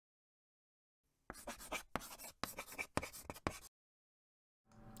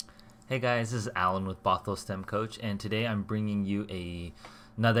Hey guys, this is Alan with Bothell STEM Coach, and today I'm bringing you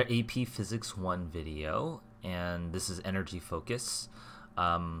another AP Physics 1 video, and this is energy focus.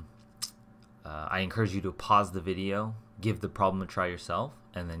 I encourage you to pause the video, give the problem a try yourself,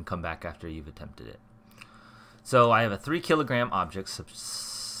 and then come back after you've attempted it. So I have a 3 kilogram object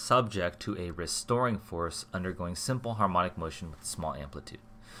subject to a restoring force undergoing simple harmonic motion with small amplitude.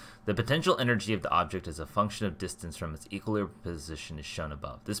 The potential energy of the object as a function of distance from its equilibrium position is shown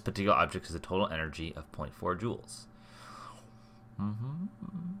above. This particular object has a total energy of 0.4 joules.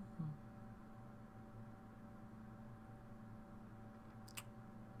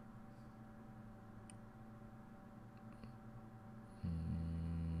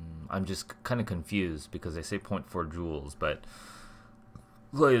 I'm just kind of confused because they say 0.4 joules, but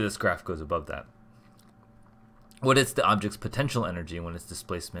clearly this graph goes above that. What is the object's potential energy when its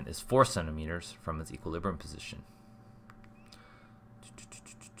displacement is 4 centimeters from its equilibrium position?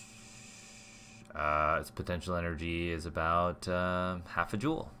 Its potential energy is about half a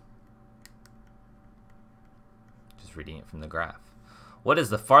joule. Just reading it from the graph. What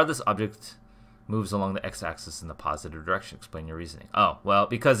is the farthest object moves along the x-axis in the positive direction? Explain your reasoning. Oh, well,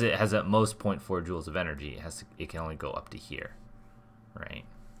 because it has at most 0.4 joules of energy, it can only go up to here, right?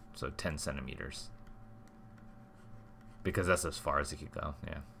 So 10 centimeters. Because that's as far as it could go,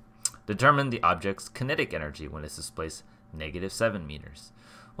 yeah. Determine the object's kinetic energy when it's displaced -7 meters.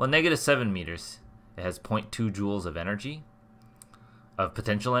 Well, -7 meters, it has 0.2 joules of energy, of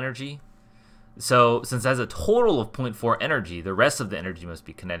potential energy. So since it has a total of 0.4 energy, the rest of the energy must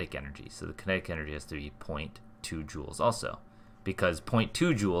be kinetic energy. So the kinetic energy has to be 0.2 joules also. Because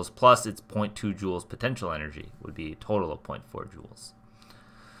 0.2 joules plus its 0.2 joules potential energy would be a total of 0.4 joules.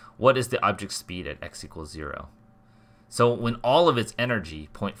 What is the object's speed at x equals 0? So when all of its energy,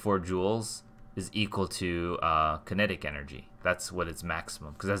 0.4 joules, is equal to kinetic energy, that's what its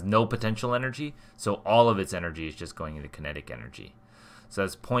maximum, because it has no potential energy, so all of its energy is just going into kinetic energy. So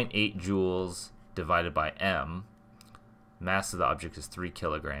that's 0.8 joules divided by m. Mass of the object is 3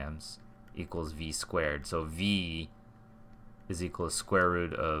 kilograms, equals v squared. So v is equal to square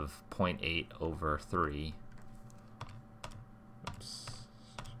root of 0.8 over 3. Oops.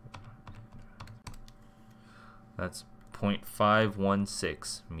 That's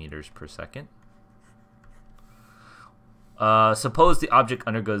 0.516 meters per second. Suppose the object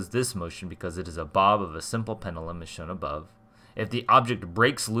undergoes this motion because it is a bob of a simple pendulum as shown above. If the object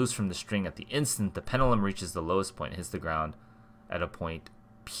breaks loose from the string at the instant the pendulum reaches the lowest point and hits the ground at a point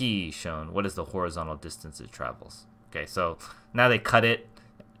P shown, what is the horizontal distance it travels? Okay, so now they cut it,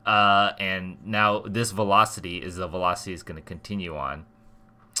 and now this velocity is the velocity it's going to continue on.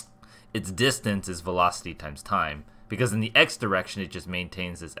 Its distance is velocity times time, because in the x direction it just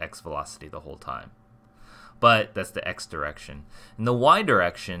maintains this x velocity the whole time. But that's the x direction. In the y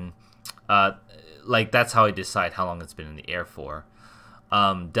direction, like that's how I decide how long it's been in the air for.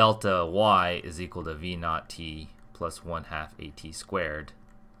 Delta y is equal to v naught t plus 1/2 at squared.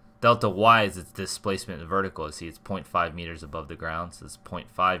 Delta y is its displacement vertical. See, it's 0.5 meters above the ground, so it's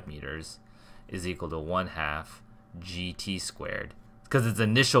 0.5 meters is equal to 1/2 gt squared, because its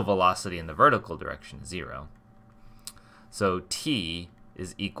initial velocity in the vertical direction is 0. So t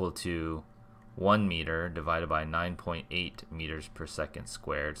is equal to 1 meter divided by 9.8 meters per second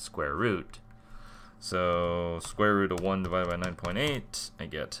squared, square root. So square root of 1 divided by 9.8, I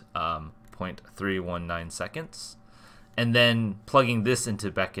get 0.319 seconds. And then plugging this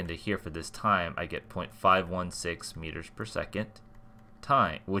back into here for this time, I get 0.516 meters per second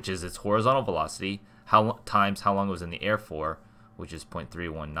time, which is its horizontal velocity, times how long it was in the air for, which is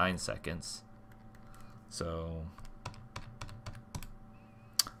 0.319 seconds. So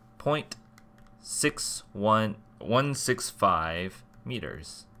 0.61165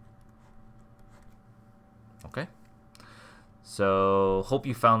 meters. Okay. So hope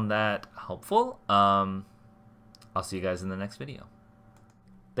you found that helpful. I'll see you guys in the next video.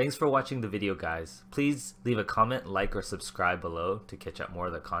 Thanks for watching the video, guys. Please leave a comment, like, or subscribe below to catch up more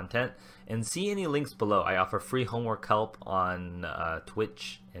of the content. And see any links below. I offer free homework help on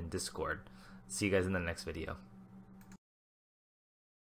Twitch and Discord. See you guys in the next video.